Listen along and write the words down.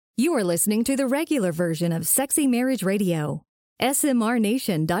You are listening to the regular version of Sexy Marriage Radio.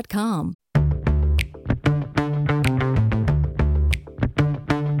 smrnation.com.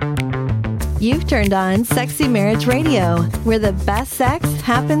 You've turned on Sexy Marriage Radio, where the best sex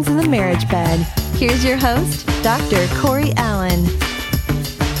happens in the marriage bed. Here's your host, Dr. Corey Allen.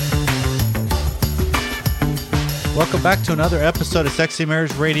 Welcome back to another episode of Sexy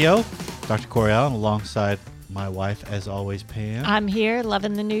Marriage Radio. Dr. Corey Allen alongside my wife, as always, Pam. I'm here,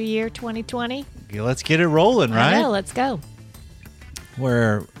 loving the new year, 2020. Yeah, let's get it rolling, right? I know, let's go.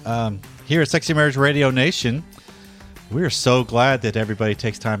 We're here at Sexy Marriage Radio Nation. We're so glad that everybody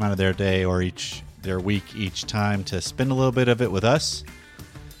takes time out of their day or their week each time to spend a little bit of it with us,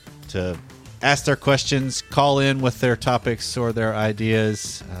 to ask their questions, call in with their topics or their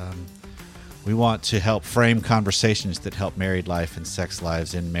ideas. We want to help frame conversations that help married life and sex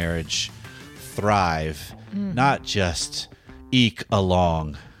lives in marriage thrive, not just eke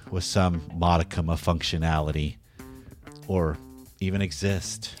along with some modicum of functionality or even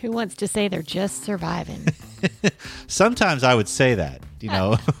exist. Who wants to say they're just surviving? Sometimes I would say that, you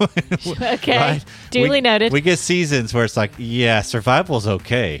know. Okay, right? duly noted. We get seasons where it's like, yeah, survival's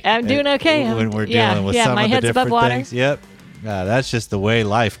okay. I'm doing okay. When we're dealing with some my of the head's above different water. things. Yep. That's just the way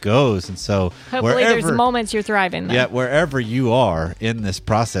life goes. And so Hopefully there's moments you're thriving, though. Yeah, wherever you are in this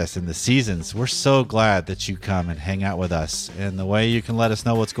process, in the seasons, we're so glad that you come and hang out with us. And the way you can let us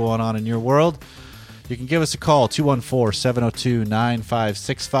know what's going on in your world, you can give us a call,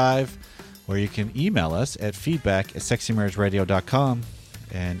 214-702-9565, or you can email us at feedback@sexymarriageradio.com.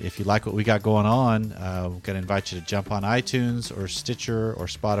 And if you like what we got going on, we're going to invite you to jump on iTunes or Stitcher or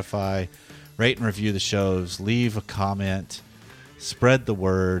Spotify, rate and review the shows, leave a comment, spread the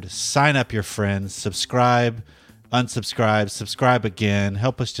word, sign up your friends, subscribe, unsubscribe, subscribe again.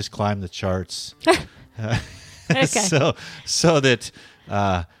 Help us just climb the charts. Okay. So that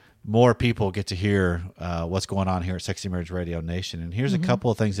more people get to hear what's going on here at Sexy Marriage Radio Nation. And here's a couple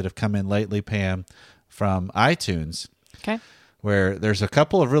of things that have come in lately, Pam, from iTunes. Okay. Where there's a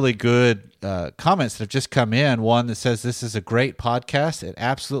couple of really good comments that have just come in. One that says, this is a great podcast. It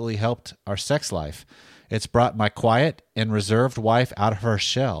absolutely helped our sex life. It's brought my quiet and reserved wife out of her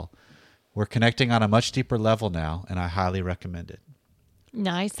shell. We're connecting on a much deeper level now, and I highly recommend it.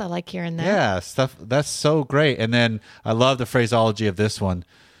 Nice. I like hearing that. Yeah, stuff that's so great. And then I love the phraseology of this one,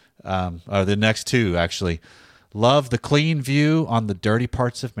 or the next two, actually. Love the clean view on the dirty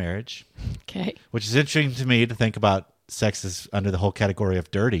parts of marriage. Okay. Which is interesting to me to think about sex is under the whole category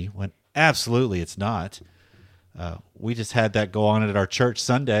of dirty, when absolutely it's not. We just had that go on at our church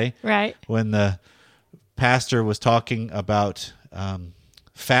Sunday. Right. When the pastor was talking about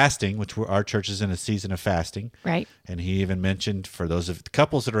fasting, which our church is in a season of fasting. Right. And he even mentioned, for those of the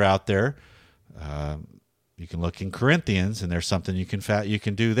couples that are out there, you can look in Corinthians, and there's something you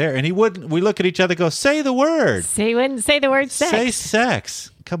can do there. And we look at each other and go, say the word. Say the word sex. Say sex.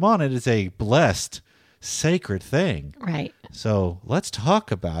 Come on, it is a blessed, sacred thing. Right. So let's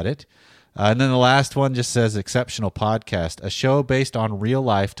talk about it. And then the last one just says, exceptional podcast, a show based on real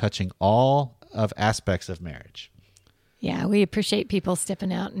life, touching all of aspects of marriage. Yeah, we appreciate people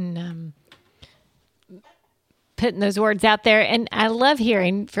stepping out and putting those words out there. And I love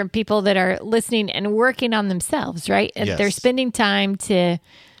hearing from people that are listening and working on themselves, right? And yes. They're spending time to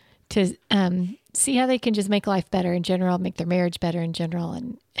see how they can just make life better in general, make their marriage better in general.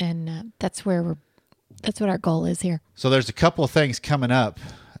 And that's what our goal is here. So there's a couple of things coming up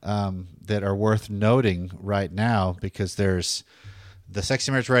that are worth noting right now, because there's the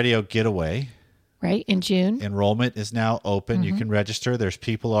Sexy Marriage Radio Getaway. Right, in June. Enrollment is now open. You can register. There's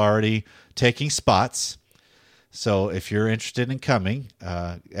people already taking spots. So if you're interested in coming,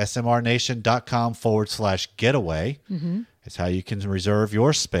 smrnation.com/getaway is how you can reserve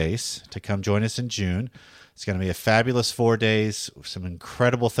your space to come join us in June. It's going to be a fabulous 4 days, some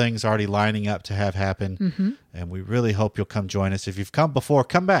incredible things already lining up to have happen. And we really hope you'll come join us. If you've come before,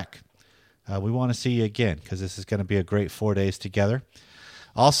 come back. We want to see you again, because this is going to be a great 4 days together.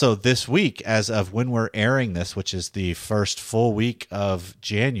 Also, this week, as of when we're airing this, which is the first full week of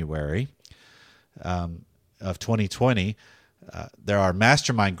January of 2020, there are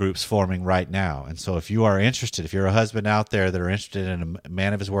mastermind groups forming right now. And so if you are interested, if you're a husband out there that are interested in a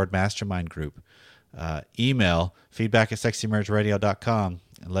Man of His Word mastermind group, email feedback@sexymarriageradio.com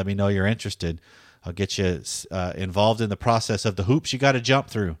and let me know you're interested. I'll get you involved in the process of the hoops you got to jump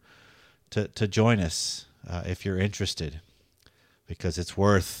through to join us if you're interested. Because it's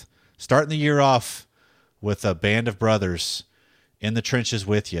worth starting the year off with a band of brothers in the trenches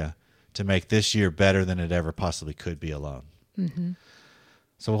with you to make this year better than it ever possibly could be alone.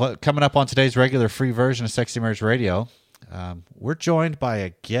 So coming up on today's regular free version of Sexy Marriage Radio, we're joined by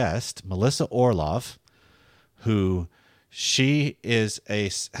a guest, Melissa Orlov, who has a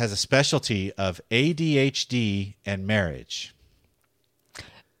specialty of ADHD and marriage.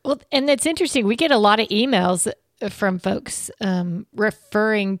 Well, and it's interesting. We get a lot of emails from folks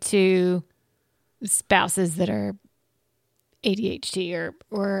referring to spouses that are ADHD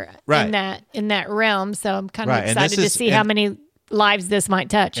or right. in that realm. So I'm kind of right. excited to see how many lives this might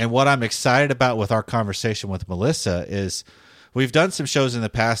touch. And what I'm excited about with our conversation with Melissa is we've done some shows in the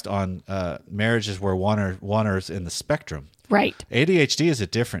past on marriages where one is in the spectrum. Right. ADHD is a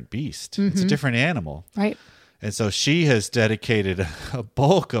different beast. Mm-hmm. It's a different animal. Right. And so she has dedicated a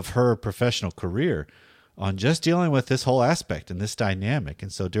bulk of her professional career on just dealing with this whole aspect and this dynamic.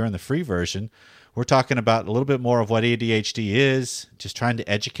 And so during the free version, we're talking about a little bit more of what ADHD is, just trying to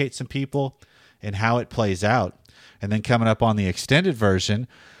educate some people and how it plays out. And then coming up on the extended version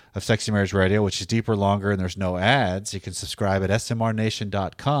of Sexy Marriage Radio, which is deeper, longer, and there's no ads, you can subscribe at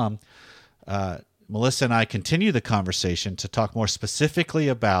smrnation.com. Melissa and I continue the conversation to talk more specifically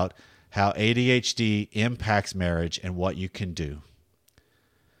about how ADHD impacts marriage and what you can do.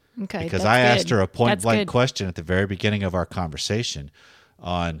 Okay. Because I asked her a point-blank question at the very beginning of our conversation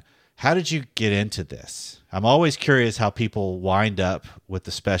on how did you get into this? I'm always curious how people wind up with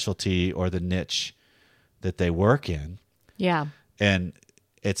the specialty or the niche that they work in. Yeah. And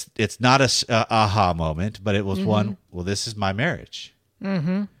it's not a aha moment, but it was one, well, this is my marriage.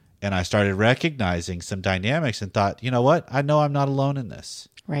 Mm-hmm. And I started recognizing some dynamics and thought, you know what? I know I'm not alone in this.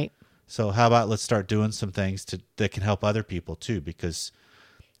 Right. So how about let's start doing some things that can help other people too, because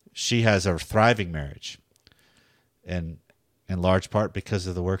she has a thriving marriage. And in large part because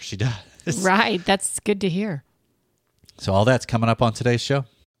of the work she does. Right. That's good to hear. So all that's coming up on today's show.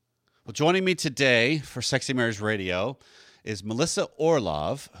 Well, joining me today for Sexy Marriage Radio is Melissa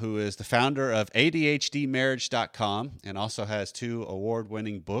Orlov, who is the founder of ADHDmarriage.com and also has 2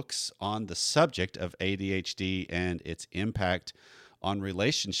 award-winning books on the subject of ADHD and its impact on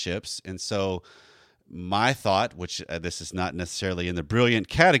relationships. And so my thought, which this is not necessarily in the brilliant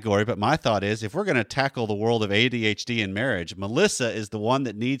category, but my thought is if we're going to tackle the world of ADHD and marriage, Melissa is the one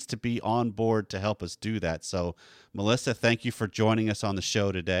that needs to be on board to help us do that. So, Melissa, thank you for joining us on the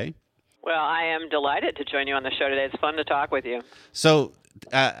show today. Well, I am delighted to join you on the show today. It's fun to talk with you. So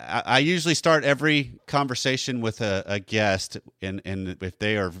I usually start every conversation with a guest, and if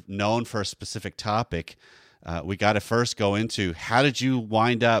they are known for a specific topic, we got to first go into how did you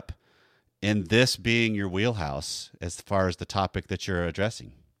wind up in this being your wheelhouse as far as the topic that you're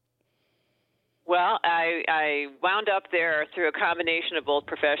addressing? Well, I wound up there through a combination of both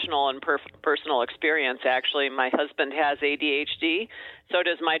professional and personal experience, actually. My husband has ADHD, so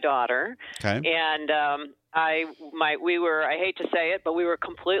does my daughter. Okay. And we were, I hate to say it, but we were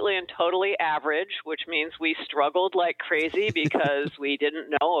completely and totally average, which means we struggled like crazy because we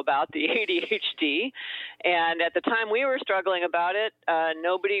didn't know about the ADHD. And at the time we were struggling about it,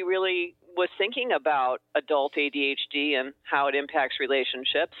 nobody really was thinking about adult ADHD and how it impacts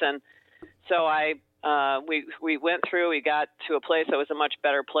relationships. And so we went through, we got to a place that was a much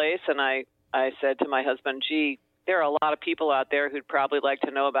better place. And I said to my husband, gee, there are a lot of people out there who'd probably like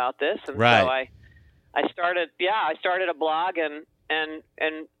to know about this. And right. So I started a blog and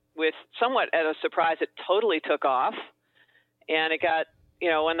with somewhat at a surprise, it totally took off. And it got,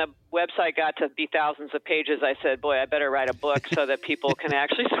 when the website got to be thousands of pages, I said, boy, I better write a book so that people can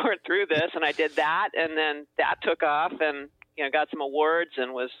actually sort through this. And I did that. And then that took off and, got some awards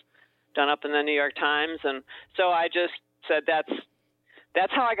and was done up in the New York Times. And so I just said, that's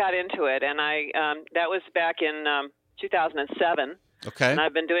how I got into it. And that was back in 2007. Okay. And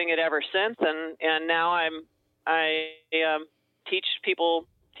I've been doing it ever since. And now I teach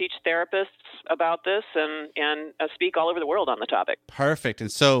therapists about this and speak all over the world on the topic. Perfect.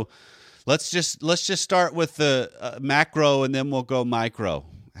 And so let's just start with the macro and then we'll go micro.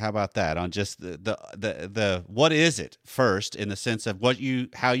 How about that on just the what is it first in the sense of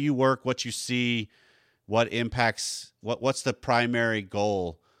how you work, what you see, what impacts, what's the primary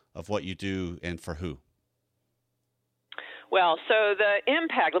goal of what you do and for who? Well, so the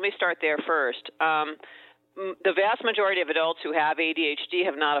impact, let me start there first. The vast majority of adults who have ADHD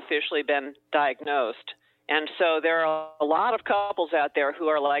have not officially been diagnosed. And so there are a lot of couples out there who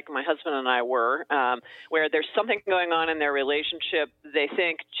are like my husband and I were, where there's something going on in their relationship. They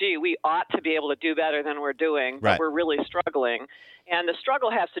think, gee, we ought to be able to do better than we're doing, but we're really struggling. And the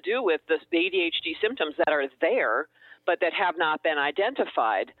struggle has to do with the ADHD symptoms that are there, but that have not been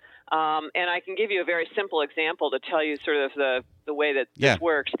identified. And I can give you a very simple example to tell you sort of the way that this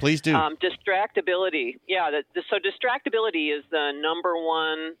works. Please do. Distractibility. So distractibility is the number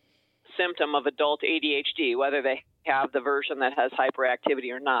one symptom of adult ADHD, whether they have the version that has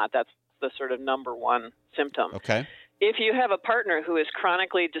hyperactivity or not. That's the sort of number one symptom. Okay. If you have a partner who is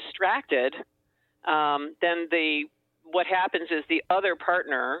chronically distracted, then what happens is the other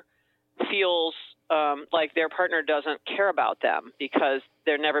partner feels like their partner doesn't care about them because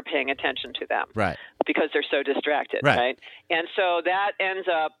they're never paying attention to them. Right. Because they're so distracted, right? And so that ends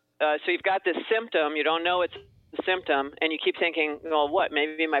up, so you've got this symptom, you don't know it's a symptom, and you keep thinking, well, what,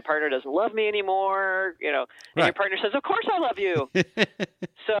 maybe my partner doesn't love me anymore, and your partner says, of course I love you.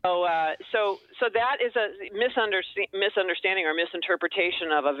 So that is a misunderstanding or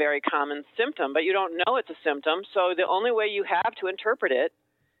misinterpretation of a very common symptom, but you don't know it's a symptom, so the only way you have to interpret it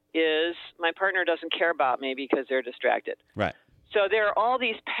is my partner doesn't care about me because they're distracted. Right. So there are all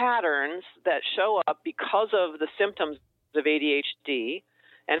these patterns that show up because of the symptoms of ADHD,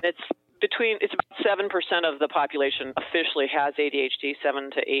 and it's about 7% of the population officially has ADHD,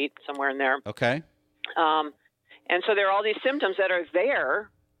 7 to 8, somewhere in there. Okay. And so there are all these symptoms that are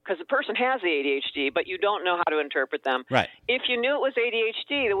there because the person has the ADHD, but you don't know how to interpret them. Right. If you knew it was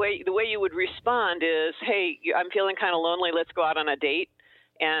ADHD, the way you would respond is, hey, I'm feeling kind of lonely. Let's go out on a date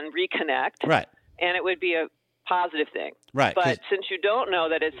and reconnect. Right. And it would be a positive thing. Right. But since you don't know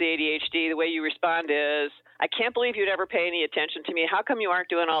that it's the ADHD, the way you respond is, I can't believe you'd ever pay any attention to me. How come you aren't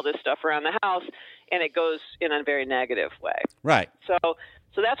doing all this stuff around the house? And it goes in a very negative way. Right. So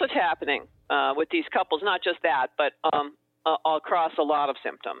that's what's happening with these couples. Not just that, but across a lot of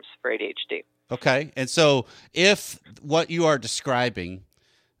symptoms for ADHD. Okay. And so if what you are describing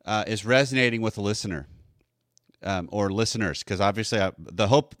is resonating with a listener, or listeners, because obviously the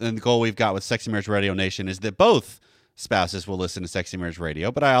hope and the goal we've got with Sexy Marriage Radio Nation is that both spouses will listen to Sexy Marriage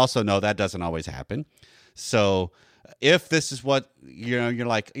Radio, but I also know that doesn't always happen. So if this is what, you're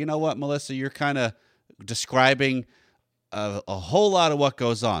like, you know what, Melissa, you're kind of describing a whole lot of what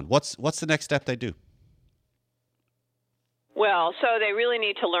goes on. What's the next step they do? Well, so they really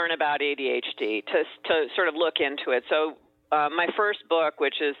need to learn about ADHD to sort of look into it. So my first book,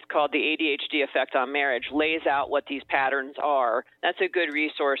 which is called The ADHD Effect on Marriage, lays out what these patterns are. That's a good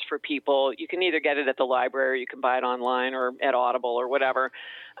resource for people. You can either get it at the library, or you can buy it online, or at Audible, or whatever.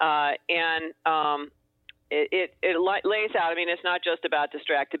 It lays out, I mean, it's not just about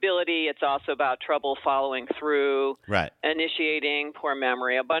distractibility. It's also about trouble following through, right, initiating, poor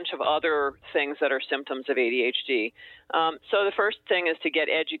memory, a bunch of other things that are symptoms of ADHD. So the first thing is to get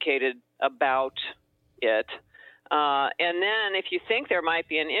educated about it. And then if you think there might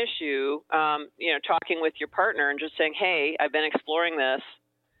be an issue, talking with your partner and just saying, hey, I've been exploring this.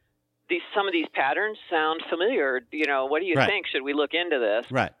 Some of these patterns sound familiar. What do you think? Should we look into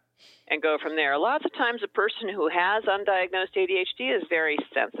this? Right. And go from there. Lots of times a person who has undiagnosed ADHD is very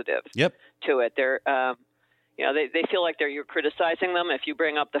sensitive to it. They're, they feel like you're criticizing them if you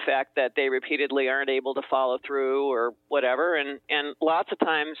bring up the fact that they repeatedly aren't able to follow through or whatever. And lots of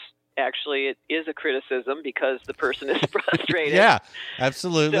times, actually, it is a criticism because the person is frustrated. Yeah,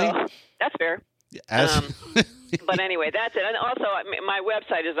 absolutely. So that's fair. But anyway, that's it. And also, my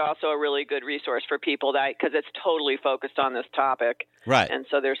website is also a really good resource for people because it's totally focused on this topic. Right. And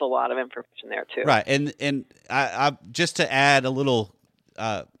so there's a lot of information there too. Right. And I just to add a little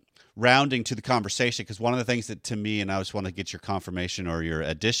rounding to the conversation, because one of the things that to me, and I just want to get your confirmation or your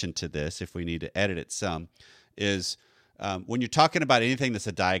addition to this, if we need to edit it some, is when you're talking about anything that's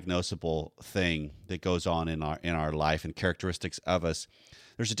a diagnosable thing that goes on in our life and characteristics of us,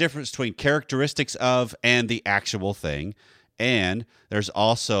 there's a difference between characteristics of and the actual thing. And there's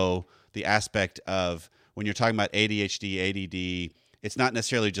also the aspect of when you're talking about ADHD, ADD, it's not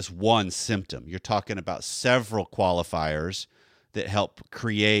necessarily just one symptom. You're talking about several qualifiers that help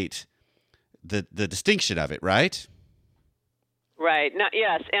create the distinction of it, right? Right.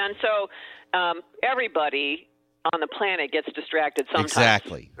 Yes. And so everybody on the planet gets distracted sometimes.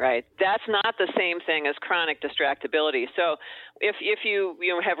 Exactly. Right. That's not the same thing as chronic distractibility. So if you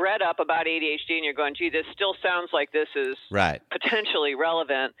have read up about ADHD and you're going, gee, this still sounds like this is potentially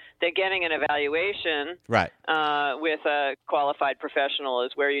relevant, then getting an evaluation with a qualified professional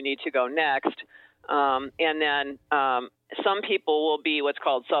is where you need to go next. And then some people will be what's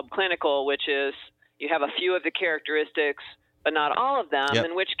called subclinical, which is you have a few of the characteristics, but not all of them,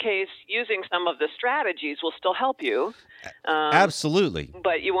 in which case using some of the strategies will still help you. Absolutely.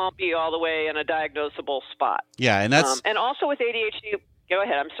 But you won't be all the way in a diagnosable spot. Yeah, and that's... and also with ADHD... Go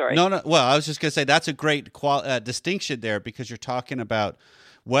ahead, I'm sorry. No. Well, I was just going to say that's a great distinction there, because you're talking about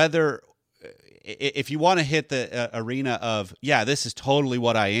whether... If you want to hit the arena of, this is totally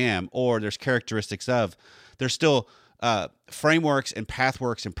what I am, or there's characteristics of, there's still frameworks and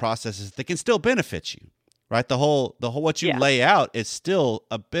pathworks and processes that can still benefit you. Right, the whole what you lay out is still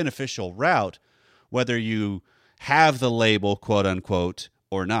a beneficial route, whether you have the label, quote unquote,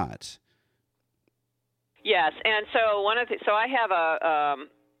 or not. Yes, and so so I have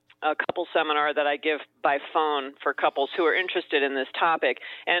a couple seminar that I give by phone for couples who are interested in this topic,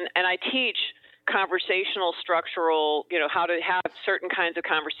 and I teach conversational structural, how to have certain kinds of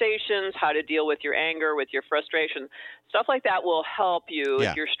conversations, how to deal with your anger, with your frustration, stuff like that will help you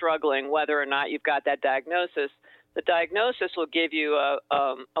if you're struggling, whether or not you've got that diagnosis. The diagnosis will give you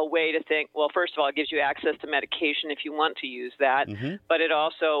a way to think. Well, first of all, it gives you access to medication if you want to use that, but it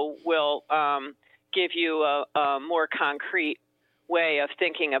also will give you a more concrete way of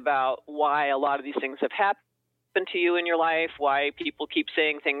thinking about why a lot of these things have happened to you in your life, why people keep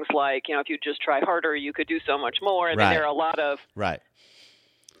saying things like, if you just try harder, you could do so much more. I mean, there are a lot of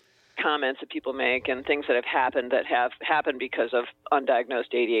comments that people make and things that have happened because of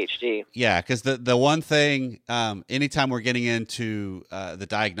undiagnosed ADHD. Yeah, because the one thing, anytime we're getting into the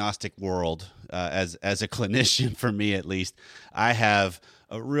diagnostic world, as a clinician, for me at least, I have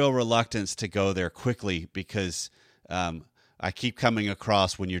a real reluctance to go there quickly because I keep coming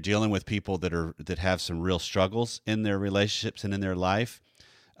across when you're dealing with people that have some real struggles in their relationships and in their life,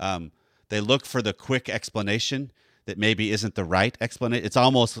 they look for the quick explanation that maybe isn't the right explanation. It's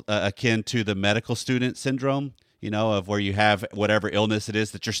almost akin to the medical student syndrome, of where you have whatever illness it is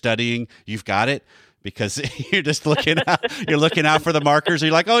that you're studying, you've got it because you're just looking out for the markers.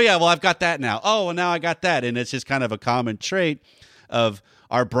 You're like, oh yeah, well I've got that now. Oh, well now I got that. And it's just kind of a common trait of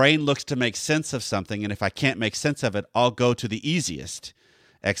our brain looks to make sense of something, and if I can't make sense of it, I'll go to the easiest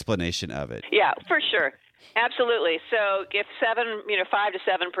explanation of it. Yeah, for sure. Absolutely. So if 5 to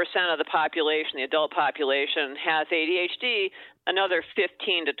 7% of the population, the adult population, has ADHD, another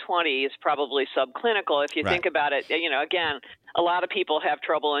 15 to 20 is probably subclinical. If you think about it, again, a lot of people have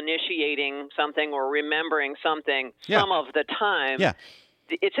trouble initiating something or remembering something some of the time. Yeah.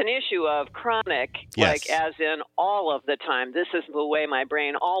 It's an issue of chronic, like as in all of the time. This is the way my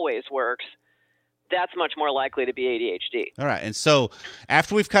brain always works. That's much more likely to be ADHD. All right. And so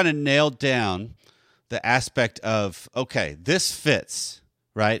after we've kind of nailed down the aspect of, okay, this fits,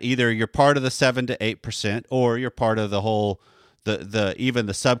 right? Either you're part of the 7 to 8% or you're part of the whole, even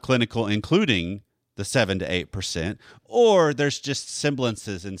the subclinical, including the 7 to 8%, or there's just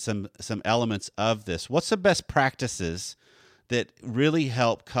semblances and some elements of this. What's the best practices that really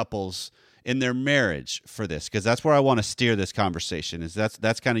help couples in their marriage for this? Because that's where I want to steer this conversation.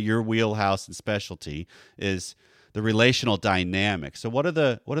 That's kind of your wheelhouse and specialty, is the relational dynamic. So what are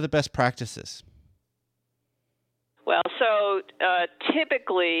the best practices? Well, so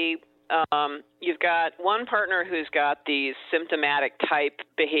typically you've got one partner who's got these symptomatic type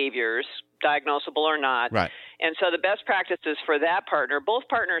behaviors, diagnosable or not. Right. And so the best practices for that partner, both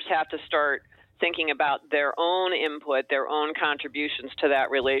partners have to start thinking about their own input, their own contributions to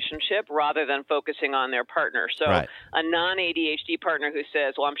that relationship, rather than focusing on their partner. So a non-ADHD partner who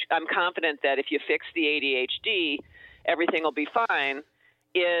says, well, I'm confident that if you fix the ADHD, everything will be fine,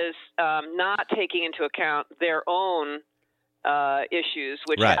 is not taking into account their own issues,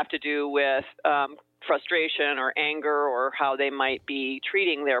 which have to do with frustration or anger or how they might be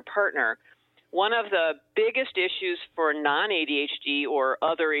treating their partner. One of the biggest issues for non-ADHD or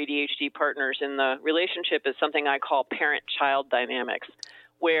other ADHD partners in the relationship is something I call parent-child dynamics,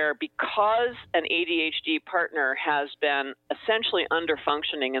 where because an ADHD partner has been essentially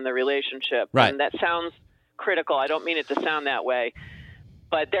under-functioning in the relationship, and that sounds critical. I don't mean it to sound that way.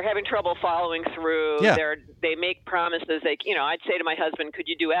 But they're having trouble following through. Yeah. They make promises. I'd say to my husband, could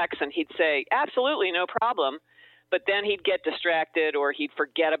you do X? And he'd say, absolutely, no problem. But then he'd get distracted or he'd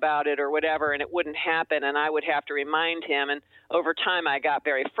forget about it or whatever, and it wouldn't happen, and I would have to remind him. And over time, I got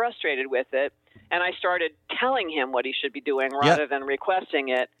very frustrated with it, and I started telling him what he should be doing rather than requesting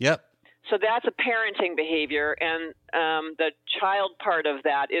it. Yep. So that's a parenting behavior, and the child part of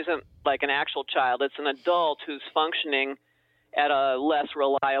that isn't like an actual child. It's an adult who's functioning at a less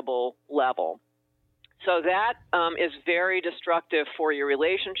reliable level. So that is very destructive for your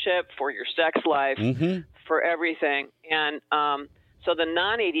relationship, for your sex life, for everything. And so the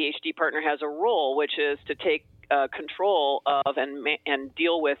non-ADHD partner has a role, which is to take control of and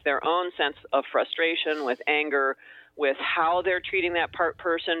deal with their own sense of frustration, with anger, with how they're treating that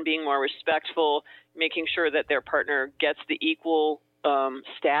person, being more respectful, making sure that their partner gets the equal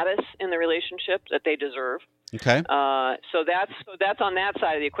status in the relationship that they deserve. Okay. So that's on that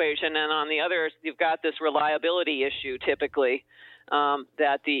side of the equation, and on the other, you've got this reliability issue typically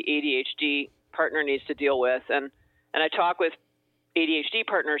that the ADHD partner needs to deal with, and I talk with ADHD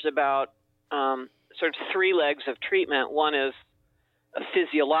partners about sort of three legs of treatment. One is a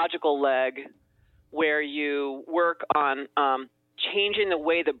physiological leg, where you work on changing the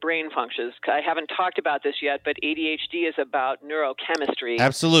way the brain functions. I haven't talked about this yet, but ADHD is about neurochemistry.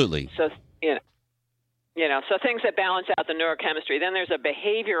 Absolutely. So, so things that balance out the neurochemistry. Then there's a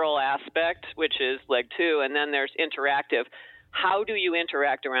behavioral aspect, which is leg 2, and then there's interactive. How do you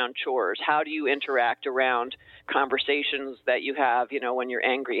interact around chores? How do you interact around conversations that you have, when you're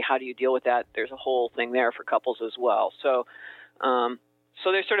angry? How do you deal with that? There's a whole thing there for couples as well. So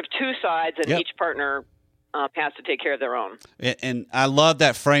there's sort of two sides, and each partner has to take care of their own. And I love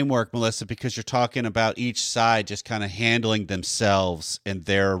that framework, Melissa, because you're talking about each side just kind of handling themselves and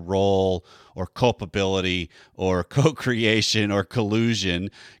their role or culpability or co-creation or collusion,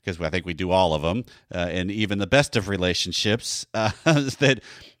 because I think we do all of them, and even the best of relationships, that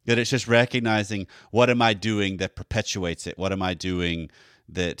it's just recognizing, what am I doing that perpetuates it? What am I doing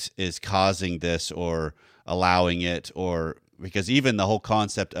that is causing this or allowing it? Or because even the whole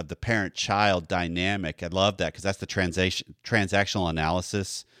concept of the parent-child dynamic, I love that, because that's the transactional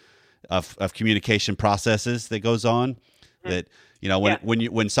analysis of communication processes that goes on. That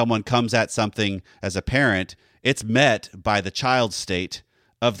when someone comes at something as a parent, it's met by the child state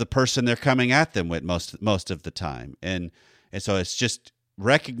of the person they're coming at them with most of the time, and so it's just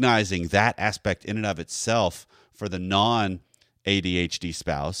recognizing that aspect in and of itself for the non-ADHD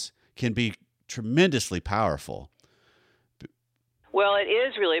spouse can be tremendously powerful. Well, it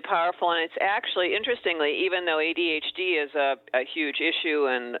is really powerful, and it's actually, interestingly, even though ADHD is a huge issue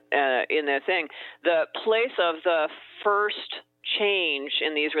and in the thing, the place of the first change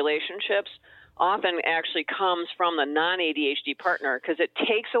in these relationships often actually comes from the non-ADHD partner, because it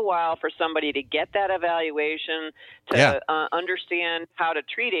takes a while for somebody to get that evaluation, to understand how to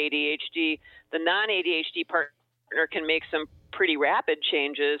treat ADHD. The non-ADHD partner can make some pretty rapid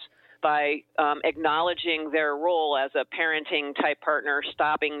changes by acknowledging their role as a parenting type partner,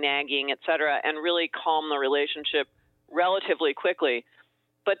 stopping nagging, et cetera, and really calm the relationship relatively quickly.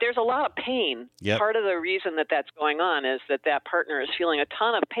 But there's a lot of pain. Yep. Part of the reason that that's going on is that partner is feeling a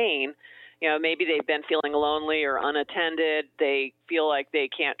ton of pain. Maybe they've been feeling lonely or unattended. They feel like they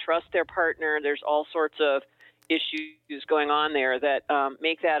can't trust their partner. There's all sorts of issues going on there that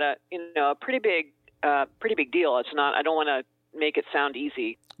make that a pretty big deal. It's not. I don't want to make it sound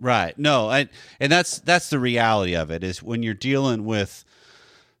easy. Right. No, and that's the reality of it, is when you're dealing with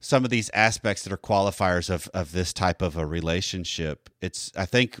some of these aspects that are qualifiers of this type of a relationship. It's, I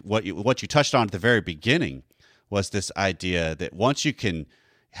think what you touched on at the very beginning was this idea that once you can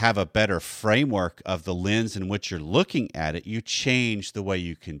have a better framework of the lens in which you're looking at it, you change the way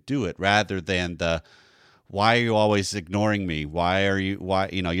you can do it, rather than the, why are you always ignoring me? Why you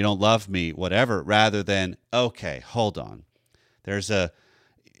don't love me, whatever, rather than, okay, hold on. There's the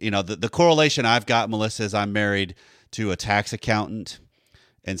correlation I've got, Melissa, is I'm married to a tax accountant.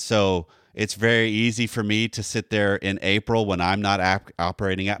 And so it's very easy for me to sit there in April when I'm not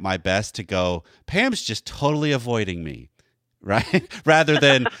operating at my best to go, Pam's just totally avoiding me, right? Rather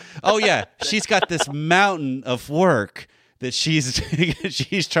than, oh yeah, she's got this mountain of work that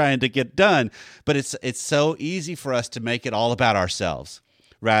she's trying to get done. But it's so easy for us to make it all about ourselves,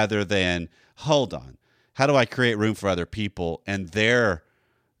 rather than, hold on, how do I create room for other people and their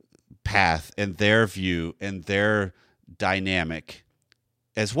path and their view and their dynamic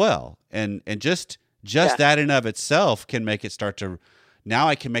as well? And just that in of itself can make it start to, now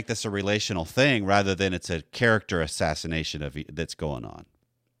I can make this a relational thing rather than it's a character assassination that's going on.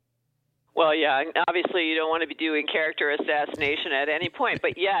 Well, yeah, obviously you don't want to be doing character assassination at any point,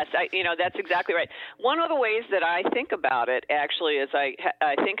 but yes, that's exactly right. One of the ways that I think about it actually is I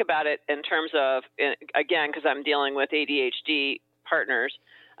think about it in terms of, again, because I'm dealing with ADHD partners,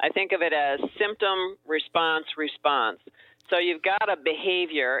 I think of it as symptom, response. So you've got a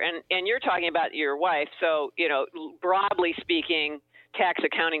behavior, and you're talking about your wife. So, broadly speaking, tax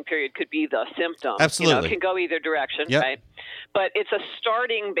accounting period could be the symptom. Absolutely. It can go either direction, yep. Right? But it's a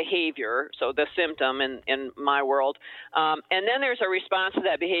starting behavior, so the symptom in my world. And then there's a response to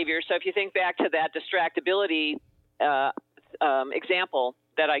that behavior. So if you think back to that distractibility example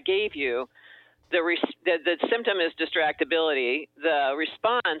that I gave you, the symptom is distractibility. The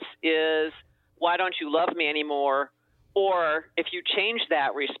response is, why don't you love me anymore? Or if you change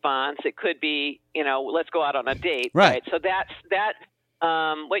that response, it could be, let's go out on a date. Right. So that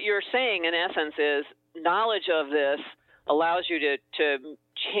what you're saying in essence is knowledge of this allows you to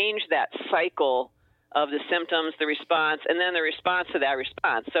change that cycle of the symptoms, the response, and then the response to that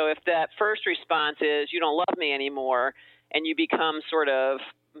response. So if that first response is you don't love me anymore, and you become sort of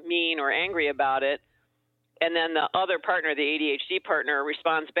mean or angry about it, and then the other partner, the ADHD partner,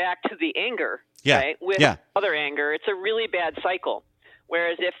 responds back to the anger, right, with other anger, it's a really bad cycle.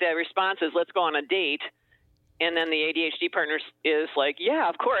 Whereas if the response is let's go on a date, and then the ADHD partner is like, yeah,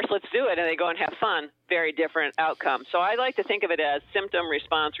 of course, let's do it, and they go and have fun. Very different outcome. So I like to think of it as symptom,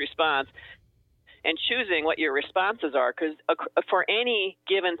 response, and choosing what your responses are, because for any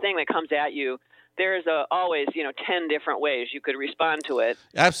given thing that comes at you, there's always 10 different ways you could respond to it.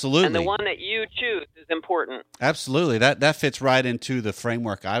 Absolutely. And the one that you choose is important. Absolutely. That fits right into the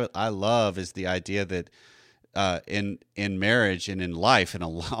framework I love, is the idea that in marriage and in life, in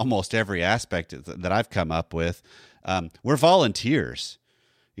almost every aspect that I've come up with, we're volunteers.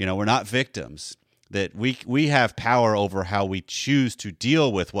 We're not victims. That we have power over how we choose to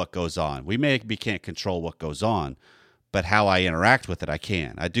deal with what goes on. We can't control what goes on, but how I interact with it, I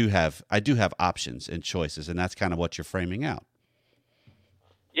can. I do have options and choices, and that's kind of what you're framing out.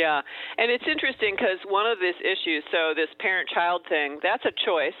 Yeah, and it's interesting because one of these issues, so this parent-child thing, that's a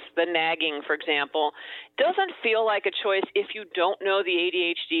choice. The nagging, for example, doesn't feel like a choice if you don't know the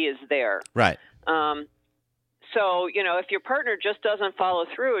ADHD is there. Right. So, if your partner just doesn't follow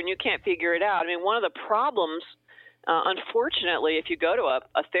through and you can't figure it out, I mean, one of the problems, unfortunately, if you go to a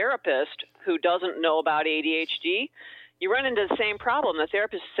therapist who doesn't know about ADHD, you run into the same problem. The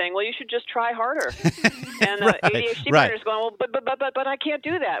therapist is saying, well, you should just try harder. And the ADHD partner is going, well, but I can't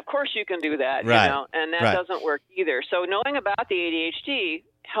do that. Of course you can do that, right. And that doesn't work either. So knowing about the ADHD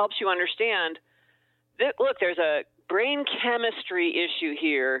helps you understand that, look, there's a brain chemistry issue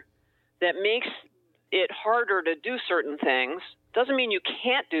here that makes it harder to do certain things. Doesn't mean you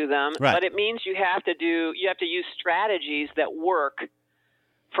can't do them, but it means you have to use strategies that work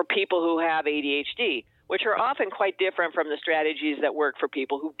for people who have ADHD, which are often quite different from the strategies that work for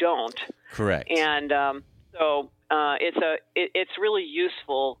people who don't. Correct. And so it's really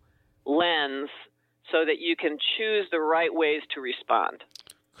useful lens so that you can choose the right ways to respond.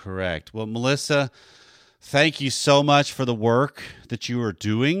 Correct. Well, Melissa, thank you so much for the work that you are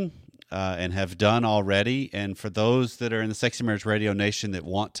doing and have done already. And for those that are in the Sexy Marriage Radio Nation that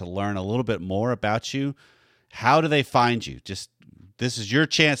want to learn a little bit more about you, how do they find you? This is your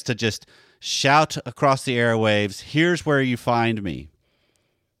chance to just shout across the airwaves, here's where you find me.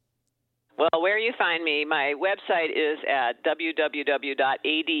 Well, where you find me, my website is at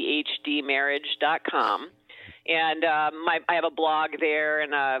www.adhdmarriage.com. And I have a blog there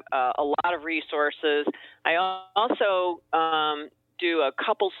and a lot of resources. I also do a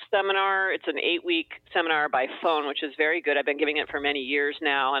couples seminar. It's an 8-week seminar by phone, which is very good. I've been giving it for many years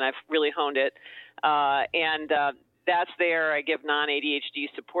now, and I've really honed it. That's there. I give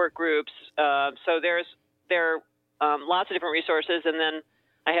non-ADHD support groups. So there are lots of different resources. And then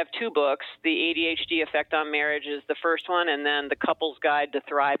I have 2 books. The ADHD Effect on Marriage is the first one, and then The Couple's Guide to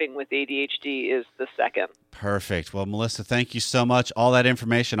Thriving with ADHD is the second. Perfect. Well, Melissa, thank you so much. All that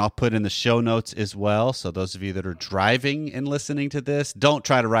information I'll put in the show notes as well. So those of you that are driving and listening to this, don't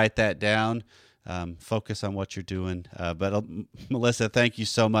try to write that down. Focus on what you're doing. But Melissa, thank you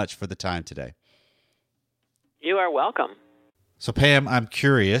so much for the time today. You are welcome. So, Pam, I'm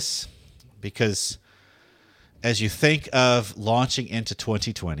curious because as you think of launching into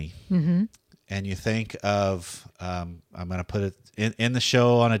 2020 and you think of, I'm going to put it in the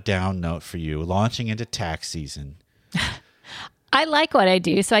show on a down note for you, launching into tax season. I like what I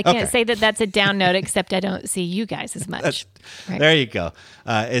do, so I can't say that that's a down note, except I don't see you guys as much. Right. There you go.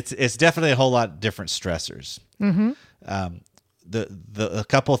 It's definitely a whole lot different stressors. A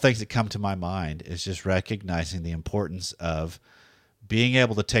couple of things that come to my mind is just recognizing the importance of being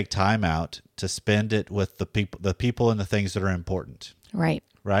able to take time out to spend it with the people and the things that are important. Right.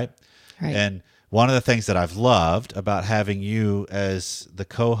 And one of the things that I've loved about having you as the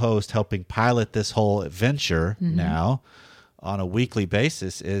co-host helping pilot this whole adventure now on a weekly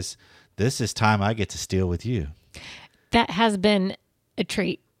basis is this is time I get to steal with you. That has been a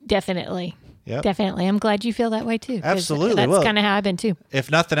treat, definitely. Yep. Definitely. I'm glad you feel that way too. Absolutely. That's kind of how I've been too.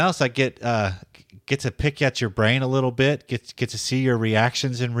 If nothing else, I get to pick at your brain a little bit, get to see your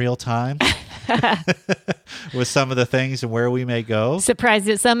reactions in real time with some of the things and where we may go. Surprised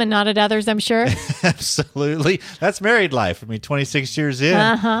at some and not at others, I'm sure. Absolutely. That's married life. I mean, 26 years in,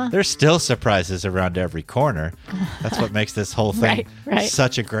 there's still surprises around every corner. That's what makes this whole thing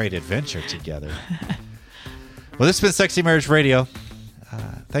such a great adventure together. Well, this has been Sexy Marriage Radio.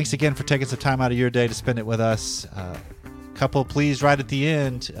 Thanks again for taking some time out of your day to spend it with us. Couple, please, right at the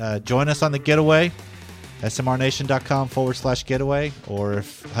end, join us on the getaway, smrnation.com/getaway. Or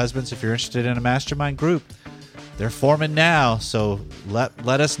if husbands, if you're interested in a mastermind group, they're forming now. So let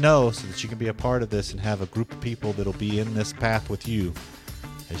us know so that you can be a part of this and have a group of people that'll be in this path with you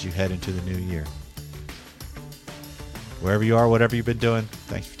as you head into the new year. Wherever you are, whatever you've been doing,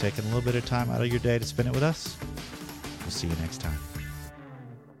 thanks for taking a little bit of time out of your day to spend it with us. We'll see you next time.